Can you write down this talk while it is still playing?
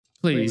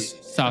Please,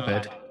 stop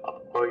it.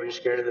 Oh, you're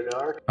scared of the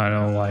dark? I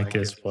don't like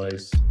this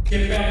place.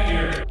 Get back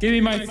here. Give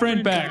me my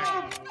friend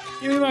back.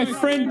 Give me my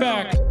friend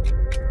back.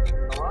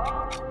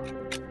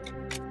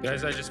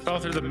 Guys, I just fell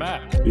through the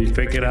map. You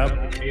pick it up.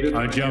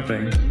 I'm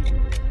jumping.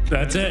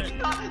 That's it.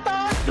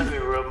 Let me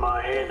rub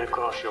my hand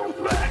across your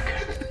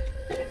back.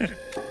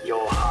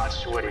 Your hot,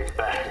 sweaty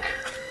back.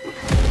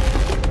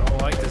 I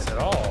don't like this at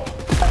all.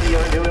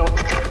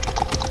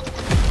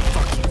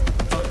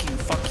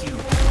 Fuck you.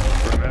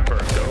 Remember,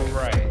 go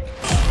right.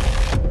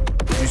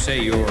 Did you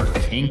say you're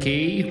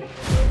kinky?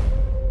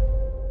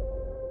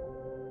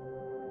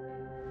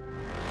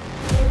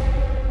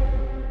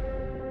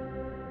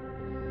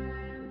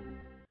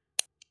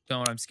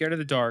 Don't, I'm scared of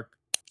the dark.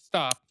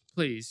 Stop,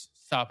 please,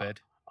 stop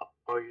it.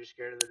 Oh, you're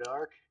scared of the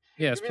dark?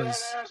 Yes,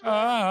 please.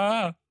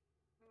 Ah!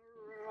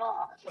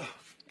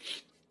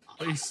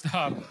 Please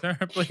stop, sir,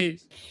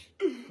 please.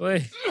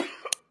 Please.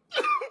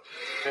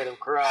 Made him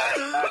cry.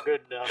 Not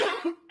good enough.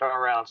 Turn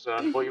around,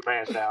 son. Pull your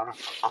pants down.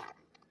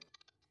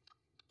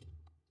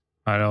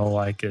 I don't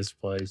like this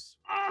place.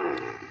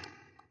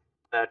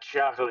 That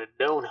chocolate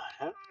donut,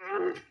 huh?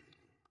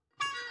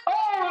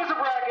 Oh, there's a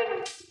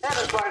bracken and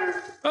a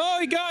spider. Oh,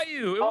 he got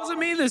you. It wasn't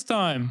me this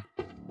time.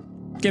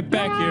 Get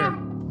back here.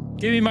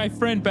 Give me my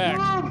friend back.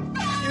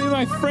 Give me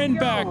my friend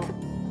back.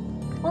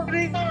 Where'd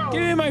he go?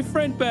 Give me my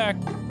friend back.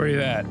 Where are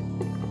you at?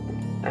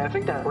 I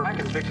think that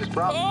bracken fixed his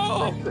problem.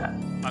 Oh! Where's that?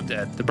 I'm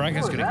dead. The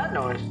bracken's What was gonna. that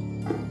noise?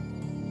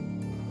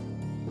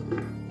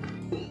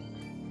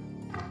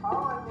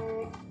 Follow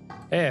me.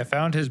 Hey, I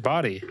found his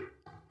body.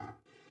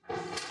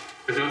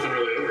 There's nothing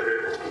really over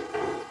here.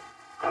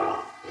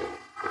 Oh.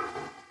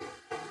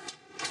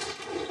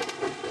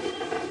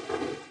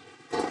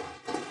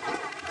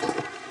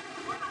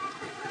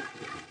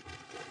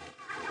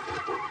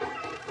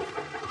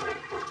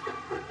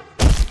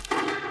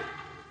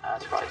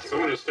 That's probably too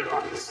Someone just took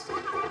on this.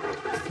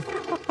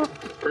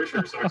 Pretty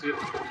sure Soxy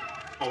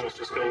almost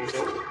just killed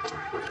himself.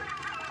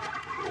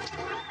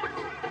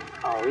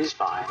 Oh, he's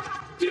fine.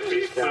 Yeah,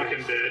 he's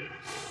fucking dead.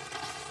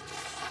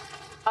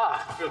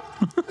 Ah,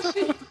 let's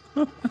see.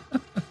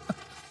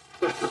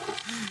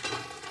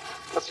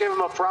 Let's give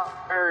him a proper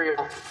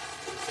burial.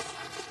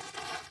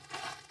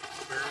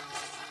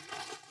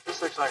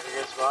 This looks like a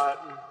good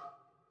spot.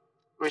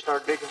 Let me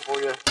start digging for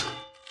you.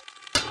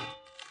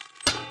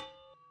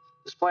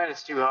 This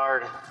planet's too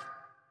hard.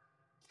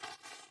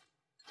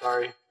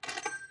 Sorry.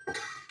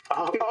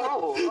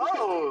 Oh!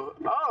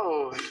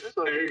 This looks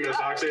There you go, nice.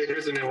 Soxy.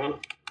 Here's a new one.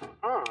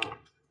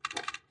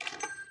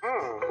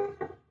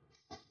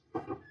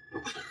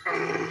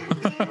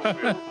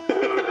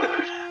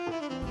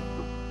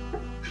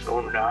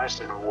 So nice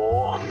and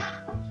warm.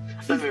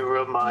 Let me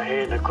rub my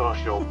hand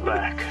across your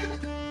back.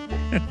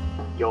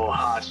 Your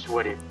hot,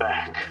 sweaty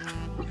back.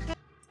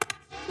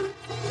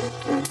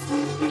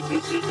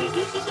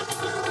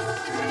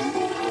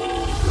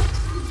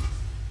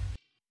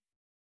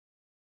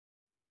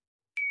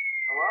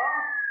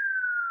 Hello?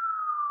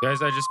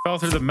 Guys, I just fell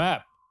through the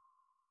map.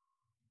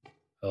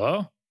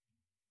 Hello?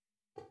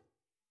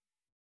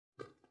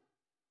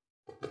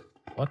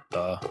 What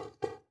the?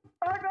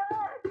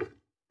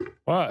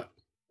 What?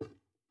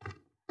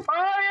 Where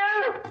are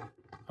you?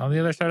 On the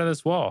other side of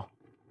this wall.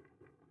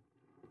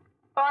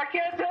 I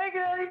can't take it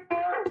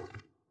anymore.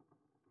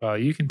 Oh,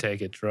 you can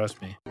take it,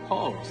 trust me. I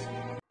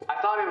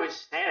thought he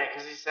was Santa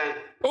because he said,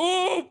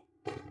 Oh!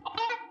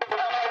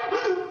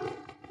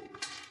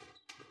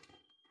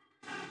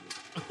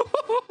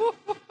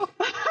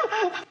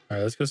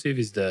 Alright, let's go see if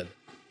he's dead.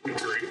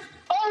 Drink.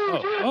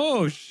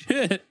 Oh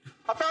shit!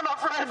 I found our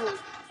friend.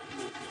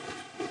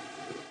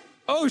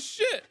 Oh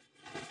shit!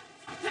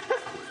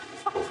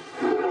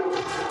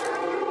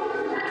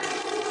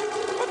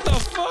 What the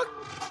fuck?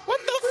 What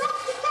the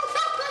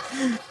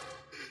fuck?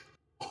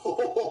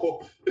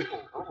 Oh.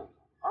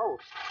 Oh.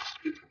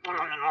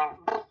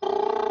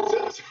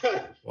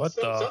 What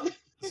the?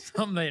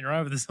 Something ain't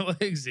right with his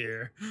legs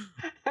here.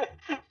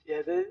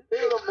 Yeah, they're a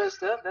little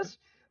messed up. That's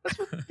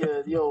what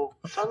the old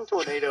tongue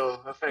tornado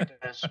effect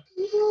is.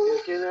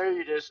 You get there,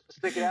 you just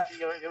stick it out, and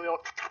you go,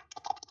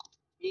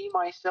 me,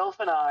 myself,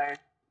 and I.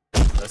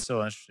 That's so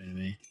interesting to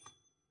me.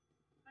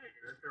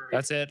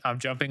 That's it. I'm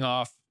jumping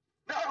off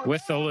No,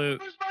 with the loot.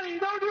 There's money.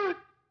 Don't do it.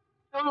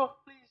 No,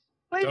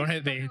 please. Don't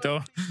hit me.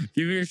 Don't.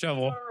 Give me your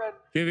shovel.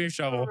 Give me your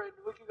shovel.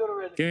 We can go to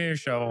Red. Give me your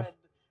shovel.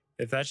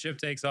 If that ship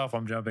takes off,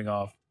 I'm jumping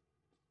off.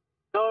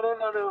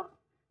 No.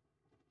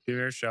 Give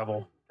me your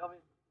shovel.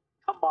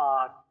 Come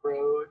on,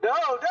 bro. No,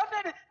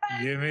 don't hit it.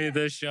 Give me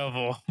the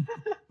shovel.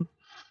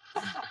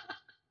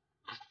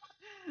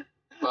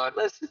 But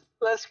let's go.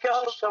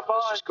 Come on.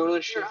 Let's just go to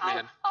the ship, Here,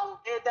 man. I'll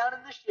lay it down in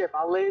the ship.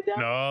 I'll lay it down.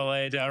 No, I'll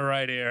lay it down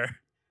right here.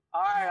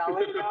 All right, I'll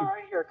lay it down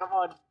right here. Come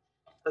on.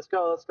 Let's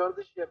go. Let's go to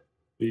the ship.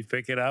 We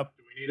pick it up.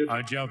 Do we need to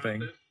I'm talk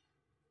jumping. about this?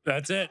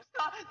 That's it.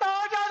 No,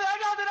 I got it.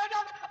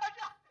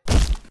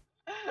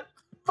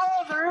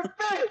 Mother of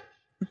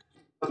bitch.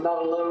 I'm not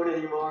alone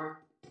anymore.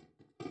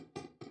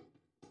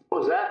 What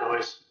was that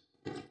noise?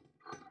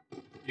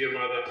 You have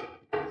one of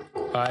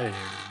the I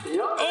didn't.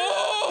 Yup.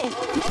 Oh!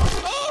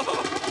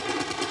 Oh!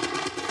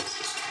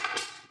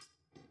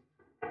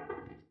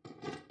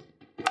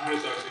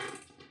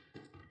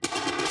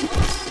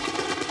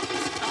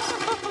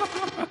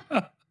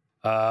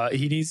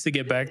 He needs to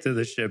get back to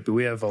the ship.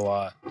 We have a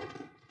lot.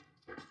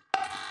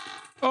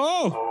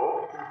 Oh!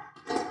 Oh.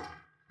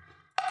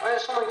 Why are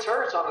so many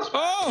turrets on this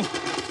map? Oh!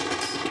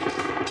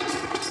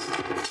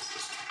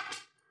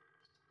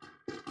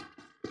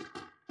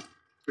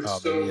 It's Oh,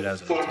 so maybe it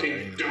has a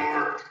fucking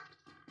dark.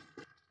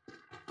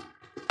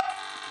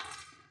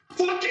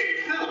 Fucking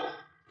hell!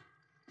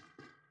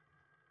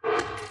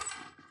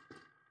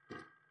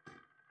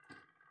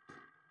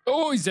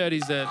 Oh, he's dead.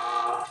 He's dead.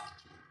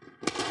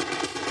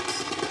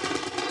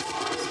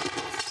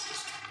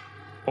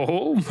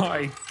 Oh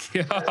my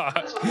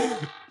god.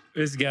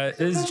 This guy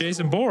is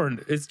Jason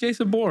Bourne. It's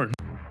Jason Bourne.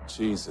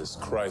 Jesus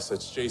Christ,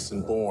 that's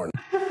Jason Bourne.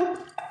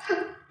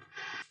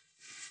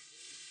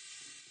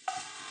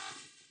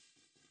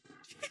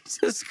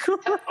 Jesus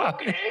Christ.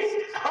 Okay.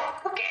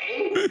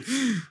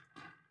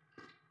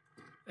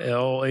 Hey,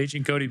 old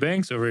Agent Cody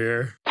Banks over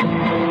here.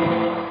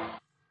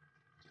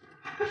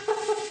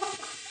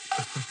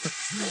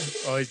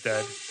 Oh, he's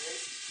dead. I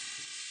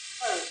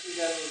haven't seen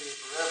that movie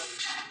forever.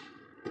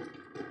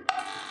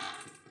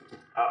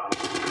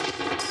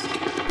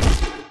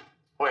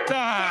 Wait.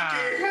 Ah!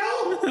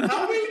 Hell!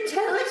 How many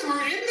turrets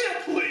were in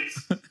that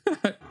place?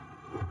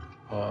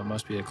 Oh, it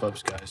must be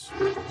Eclipse, guys.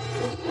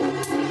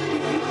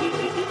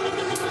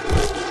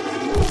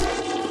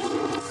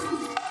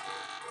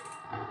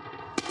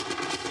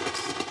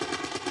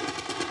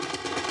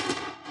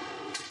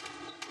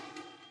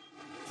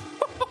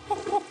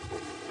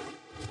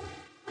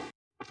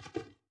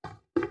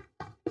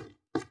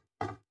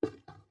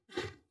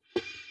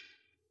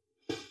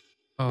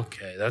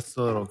 Okay, that's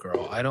the little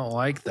girl. I don't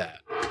like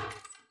that.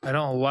 I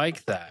don't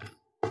like that.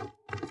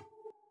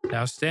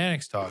 Now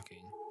Stanic's talking.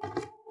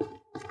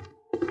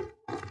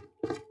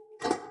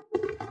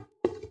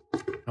 I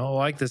don't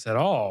like this at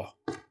all.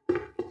 My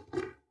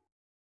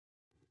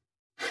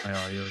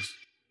audios.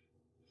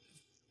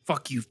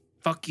 Fuck you.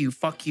 Fuck you.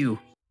 Fuck you.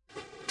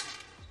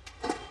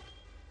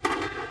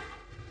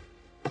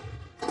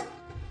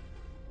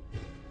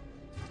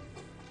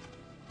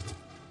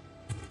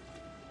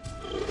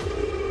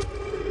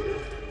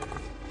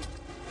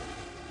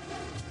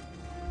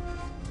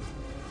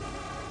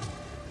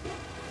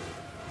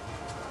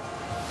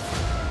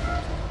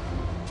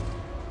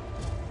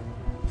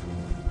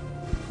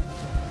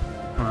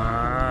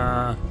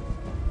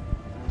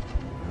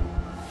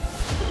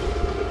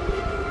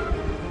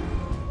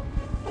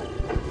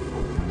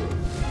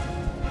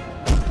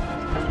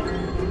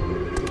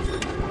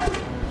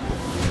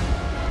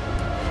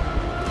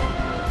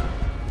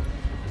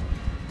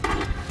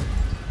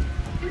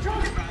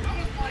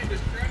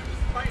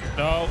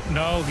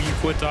 No, you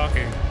quit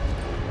talking.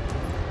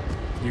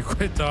 You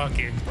quit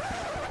talking.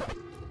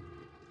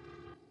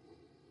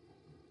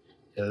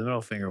 Yeah, the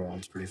middle finger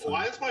one's pretty fun.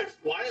 Why is my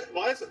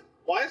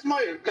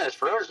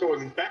finger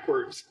going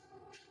backwards?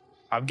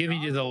 I'm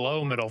giving you the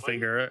low middle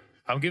finger.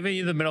 I'm giving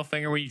you the middle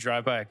finger when you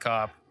drive by a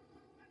cop.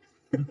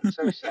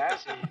 So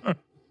sassy.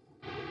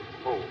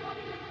 Oh.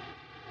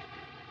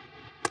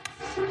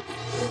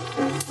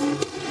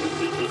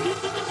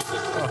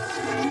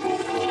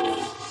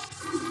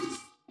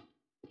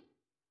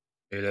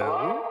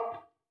 Hello?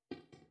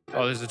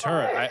 Oh, there's a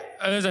turret.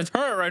 There's a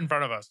turret right in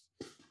front of us.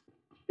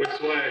 Which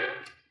way?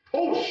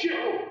 Oh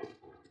shit!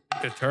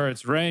 The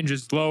turret's range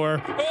is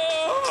lower.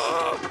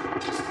 Oh!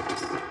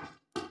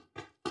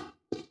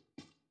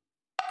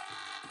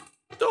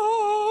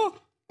 Oh!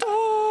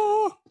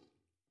 Oh!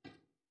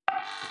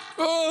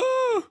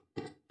 Oh!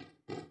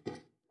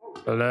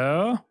 Hello?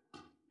 Hello?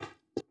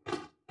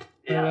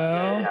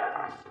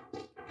 Yeah.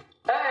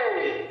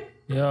 Hey!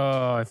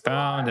 Yo, I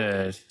found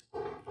it.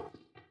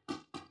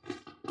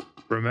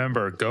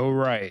 Remember, go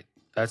right.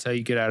 That's how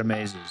you get out of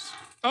mazes.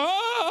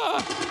 Ah!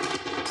 Is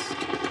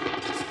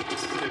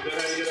that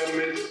how you get out of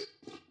mazes?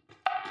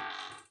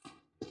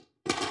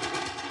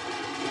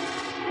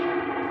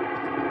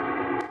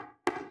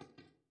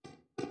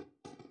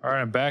 All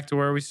right, I'm back to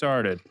where we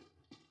started.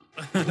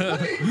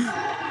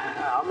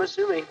 I'm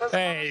assuming.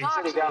 Hey,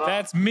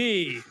 that's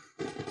me.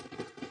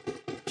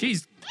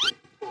 Jeez.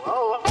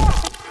 Whoa.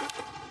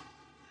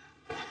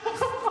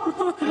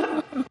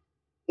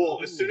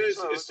 Well, as soon as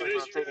Looks like you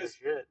I'm taking a guys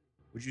shit.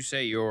 Would you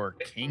say you're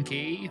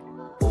kinky?